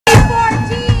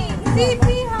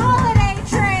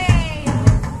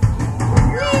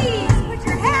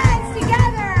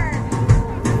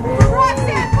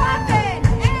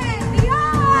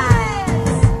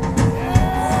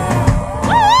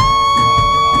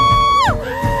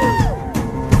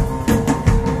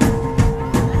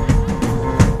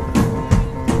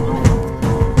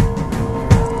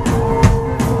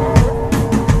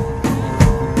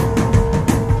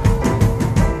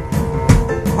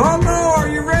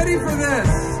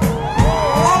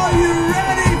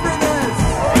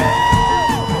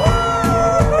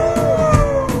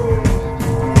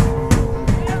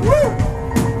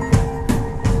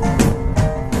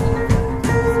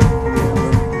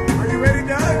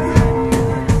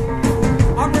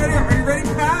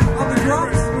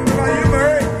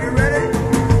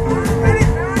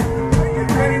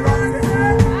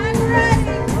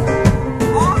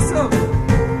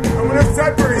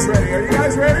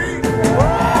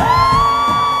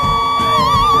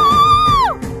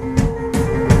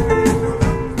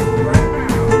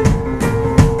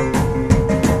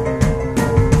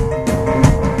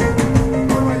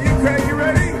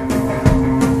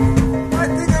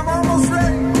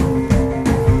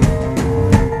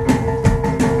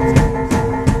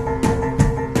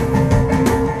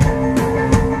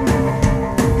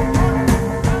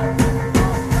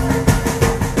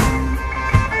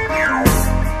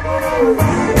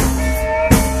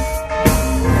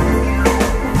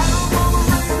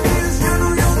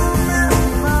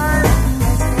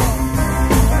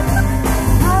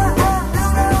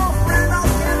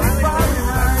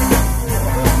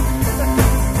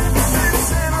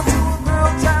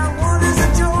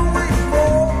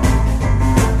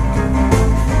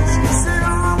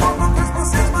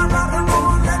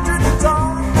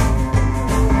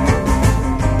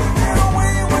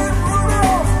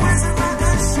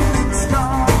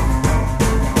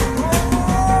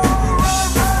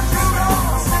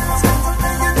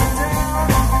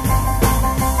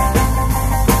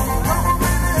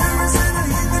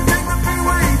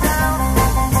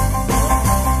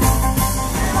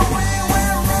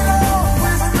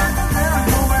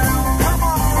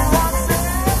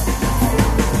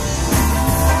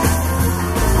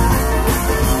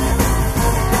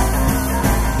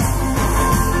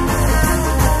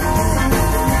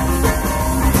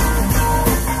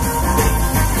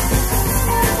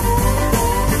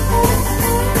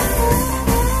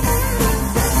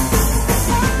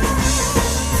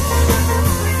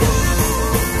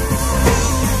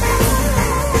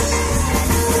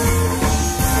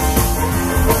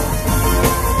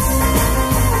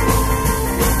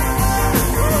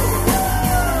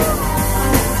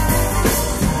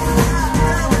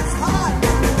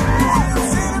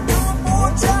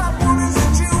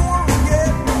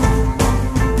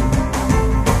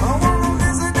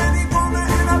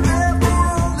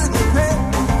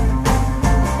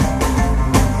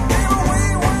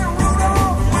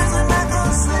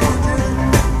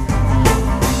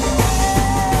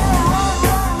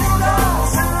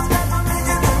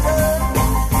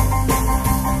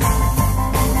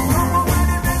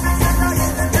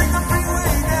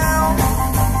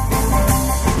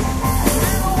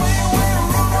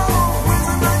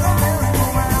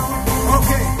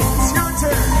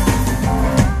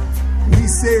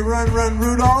say run, run,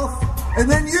 Rudolph, and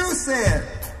then you say it.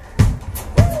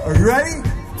 Are you ready?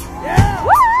 Yeah!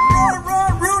 Run,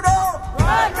 run, Rudolph!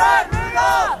 Run, run,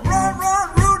 Rudolph! Run, run,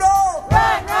 Rudolph!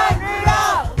 Run, run,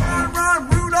 Rudolph! Run, run,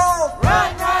 Rudolph!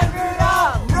 Run, run,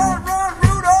 Rudolph! Run, run,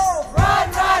 Rudolph! Run,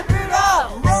 run,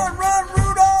 Rudolph! Run, run,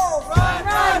 Rudolph! Run,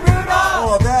 run, Rudolph!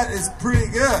 Oh, that is pretty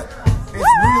good. It's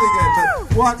really good,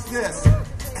 but watch this.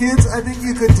 Kids, I think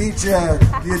you could teach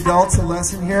the adults a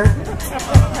lesson here.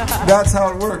 That's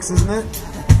how it works, isn't it?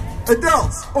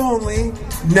 Adults only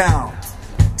now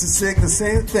to sing the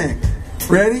same thing.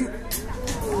 Ready?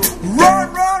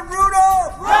 Run, run,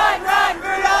 Rudolph! Run, run,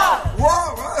 Rudolph!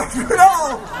 Whoa, run,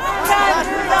 Rudolph! Run,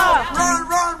 Rudolph! Run,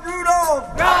 run,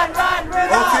 Rudolph! Run, run,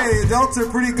 Rudolph! Okay, adults are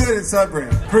pretty good in Sudbury.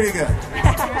 Pretty good.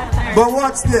 But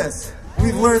watch this.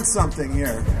 We've learned something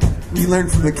here. We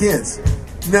learned from the kids.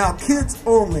 Now, kids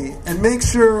only, and make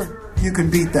sure you can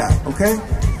beat that, okay?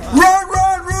 Run,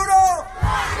 run, Rudolph!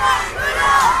 Run,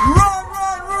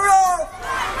 run, Rudolph!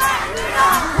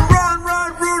 Run,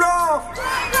 run, Rudolph!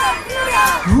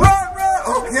 Run,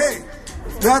 run! Okay,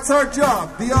 that's our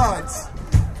job, the odds.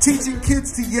 Teaching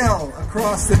kids to yell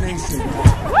across the nation. All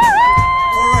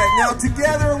right, now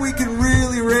together we can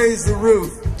really raise the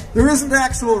roof. There isn't an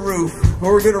actual roof,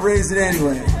 but we're going to raise it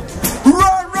anyway.